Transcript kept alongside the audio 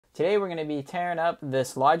Today we're going to be tearing up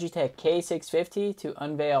this Logitech K650 to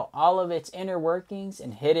unveil all of its inner workings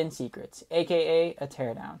and hidden secrets, aka a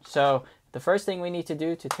teardown. So the first thing we need to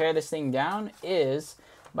do to tear this thing down is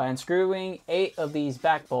by unscrewing 8 of these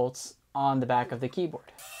back bolts on the back of the keyboard.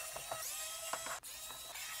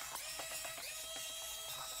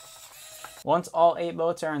 Once all 8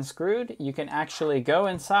 bolts are unscrewed, you can actually go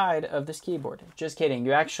inside of this keyboard. Just kidding,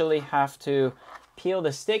 you actually have to peel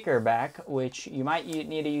the sticker back, which you might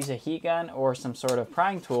need to use a heat gun or some sort of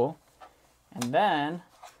prying tool. And then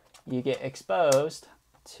you get exposed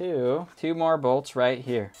to 2 more bolts right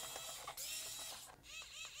here.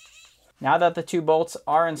 Now that the 2 bolts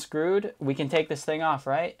are unscrewed, we can take this thing off,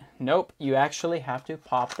 right? Nope, you actually have to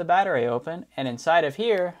pop the battery open, and inside of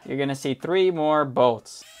here, you're gonna see 3 more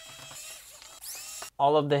bolts.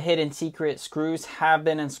 All of the hidden secret screws have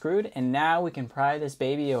been unscrewed, and now we can pry this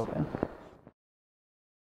baby open.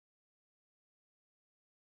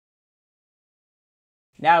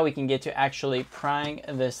 Now we can get to actually prying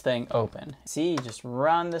this thing open. See, just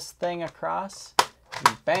run this thing across,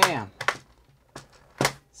 and bam!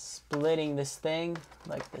 Splitting this thing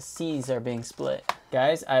like the seas are being split.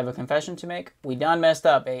 Guys, I have a confession to make. We done messed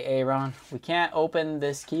up, Aaron. We can't open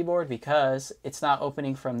this keyboard because it's not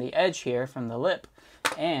opening from the edge here, from the lip.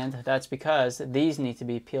 And that's because these need to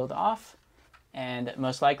be peeled off, and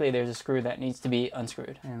most likely there's a screw that needs to be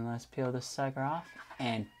unscrewed. And let's peel this sucker off,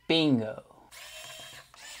 and bingo!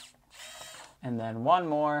 And then 1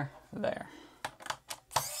 more there.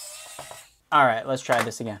 All right, let's try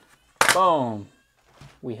this again. Boom!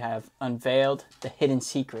 We have unveiled the hidden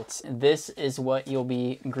secrets. This is what you'll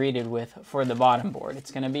be greeted with for the bottom board.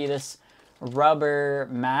 It's gonna be this rubber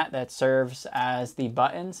mat that serves as the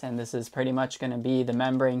buttons, and this is pretty much going to be the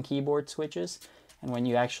membrane keyboard switches. And when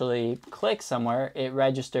you actually click somewhere, it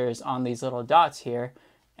registers on these little dots here,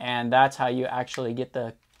 and that's how you actually get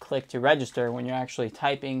the click to register when you're actually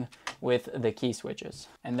typing with the key switches.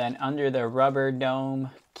 And then under the rubber dome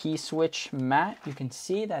key switch mat, you can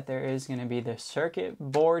see that there is going to be the circuit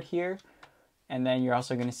board here, and then you're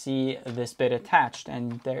also going to see this bit attached,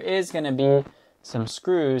 and there is going to be some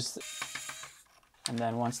screws. And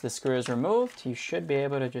then once the screw is removed, you should be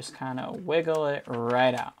able to just kind of wiggle it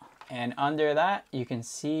right out. And under that, you can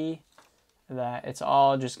see that it's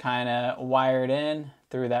all just kind of wired in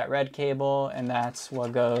through that red cable, and that's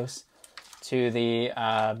what goes to the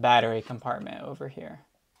battery compartment over here.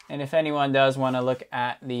 And if anyone does want to look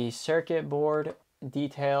at the circuit board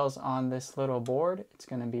details on this little board, it's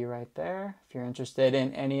going to be right there if you're interested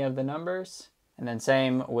in any of the numbers. And then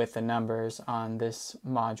same with the numbers on this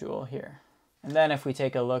module here. And then if we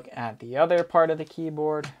take a look at the other part of the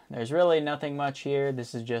keyboard, there's really nothing much here.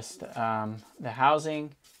 This is just the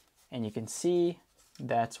housing, and you can see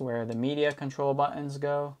that's where the media control buttons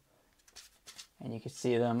go, and you can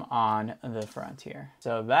see them on the front here.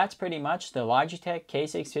 So that's pretty much the Logitech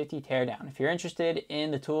K650 teardown. If you're interested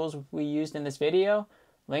in the tools we used in this video,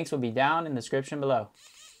 links will be down in the description below.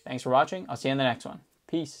 Thanks for watching. I'll see you in the next one.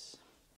 Peace.